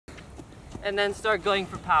and then start going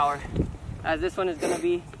for power, as this one is going to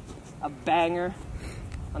be a banger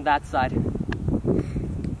on that side.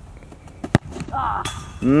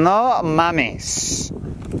 No mames.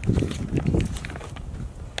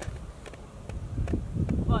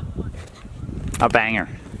 A banger.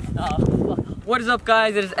 What is up,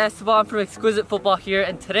 guys? It is Esteban from Exquisite Football here,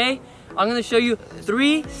 and today I'm going to show you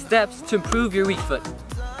 3 steps to improve your weak foot.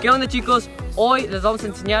 ¿Qué onda, chicos? Hoy les vamos a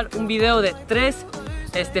enseñar un video de 3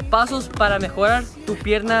 pasos para mejorar tu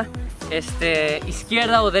pierna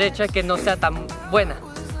izquierda o derecha que no sea tan buena.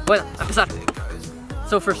 Bueno, a empezar.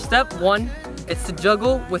 So for step 1, it's to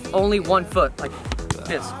juggle with only one foot, like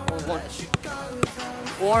this, or one.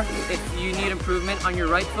 Or if you need improvement on your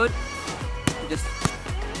right foot, just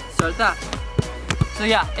start that. So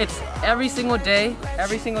yeah, it's every single day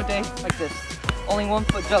like this. Only one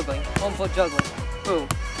foot juggling, boom.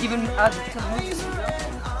 Even as it moves,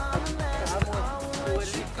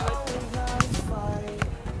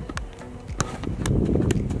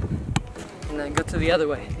 and then go to the other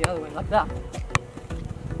way, like that.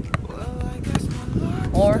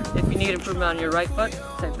 Or if you need improvement on your right foot,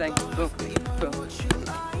 same thing, boom, boom.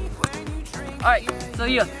 Alright, so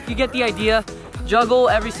yeah, you get the idea. Juggle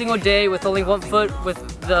every single day with only one foot, with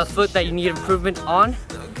the foot that you need improvement on.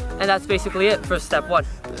 And that's basically it for step 1.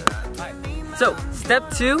 So, step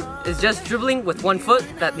 2 is just dribbling with one foot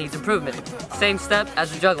that needs improvement. Same step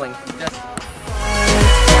as the juggling.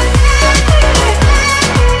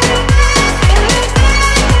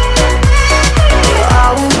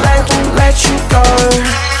 I won't let you go.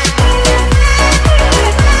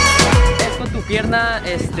 Es con tu pierna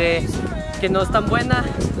que no es tan buena,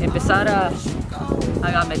 empezar a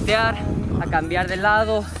gambetear, a cambiar de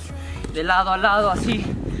lado a lado, así,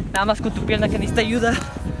 nada más con tu pierna que necesita ayuda.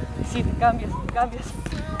 Sí, te cambias,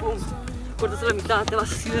 boom, cortas a la mitad, te vas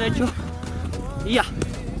así derecho y ya.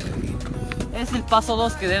 Es el paso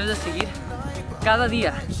 2 que debes de seguir cada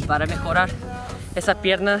día para mejorar esa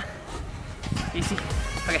pierna. Y sí,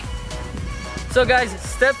 okay. So guys,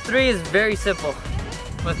 step 3 is very simple.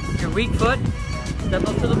 With your weak foot, step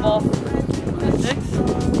up to the ball, the 6,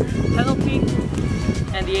 penalty,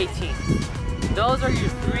 and the 18. Those are your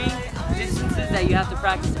 3 distances that you have to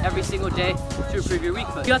practice every single day to improve your weak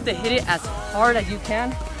foot. You have to hit it as hard as you can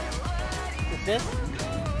with this,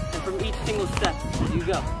 and from each single step as you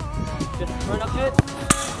go. Just run up to it.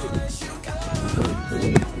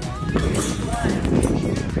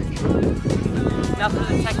 Now for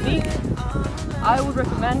the technique, I would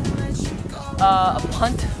recommend a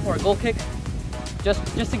punt or a goal kick, just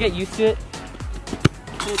to get used to it.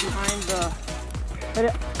 Hit it behind the,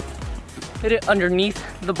 hit it underneath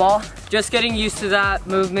the ball. Just getting used to that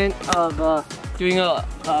movement of doing a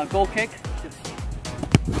goal kick. Just to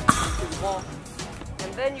the ball.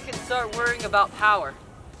 And then you can start worrying about power.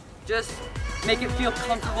 Just make it feel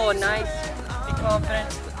comfortable and nice. Be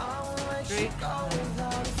confident. Straight.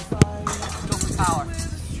 Go for power.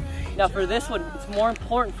 Now for this one, it's more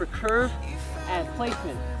important for curve and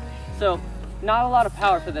placement. So not a lot of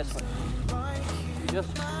power for this one.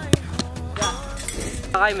 Just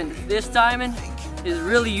diamond. This diamond is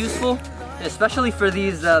really useful, especially for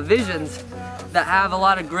these visions that have a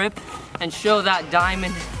lot of grip and show that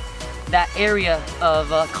diamond, that area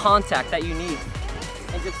of contact that you need.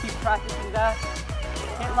 And just keep practicing that.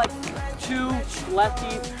 Hit like 2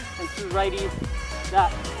 lefties and 2 righties.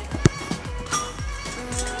 That.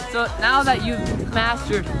 So now that you've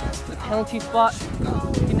mastered the penalty spot,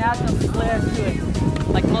 you can add some flair to it.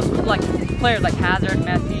 Like most players like Hazard,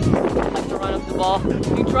 Messi, like to run up the ball.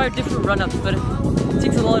 You can try different run-ups, but it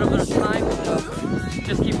takes a little bit of time. So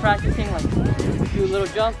just keep practicing, like do a little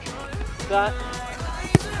jump, that.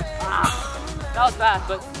 That was bad,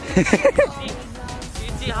 but you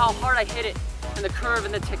can see how hard I hit it and the curve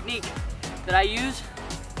and the technique that I use,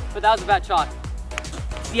 but that was a bad shot.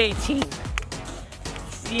 The 18.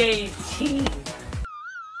 The 18.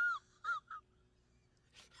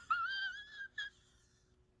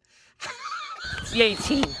 The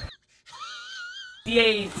 18. The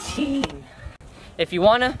 18. If you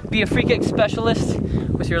wanna be a free kick specialist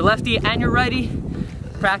with your lefty and your righty,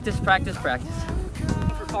 practice.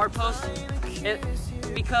 For far post,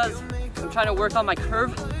 because I'm trying to work on my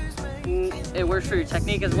curve, it works for your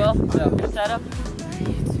technique as well. So your setup,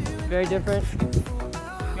 very different.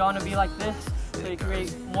 You wanna be like this, so you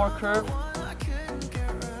create more curve.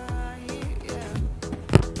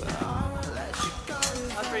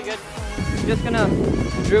 That's pretty good. You're just gonna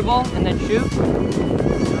dribble and then shoot.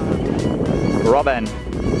 Robin.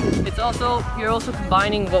 It's also, you're also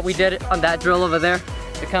combining what we did on that drill over there,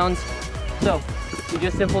 the cones. So you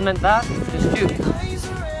just implement that, just shoot.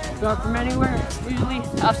 Start from anywhere. Usually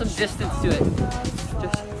have some distance to it.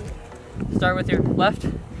 Just start with your left,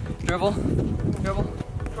 dribble, dribble,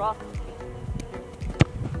 drop.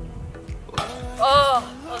 Oh,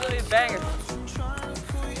 that's gonna be a banger.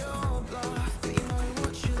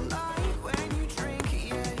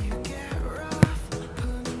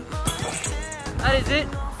 That is it.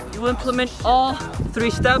 You implement all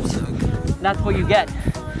 3 steps, that's what you get.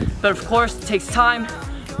 But of course, it takes time,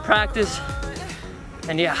 practice,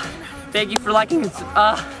 and yeah. Thank you for liking and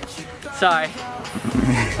sorry.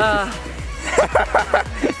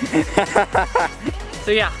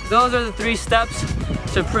 So yeah, those are the 3 steps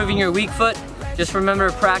to improving your weak foot. Just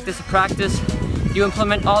remember, practice. You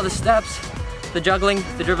implement all the steps, the juggling,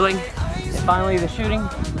 the dribbling, and finally the shooting.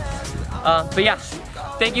 But yeah,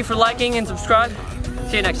 thank you for liking and subscribe.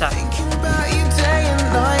 See you next time. Thinking about you day and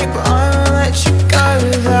night, but I won't let you go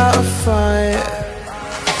without a fight.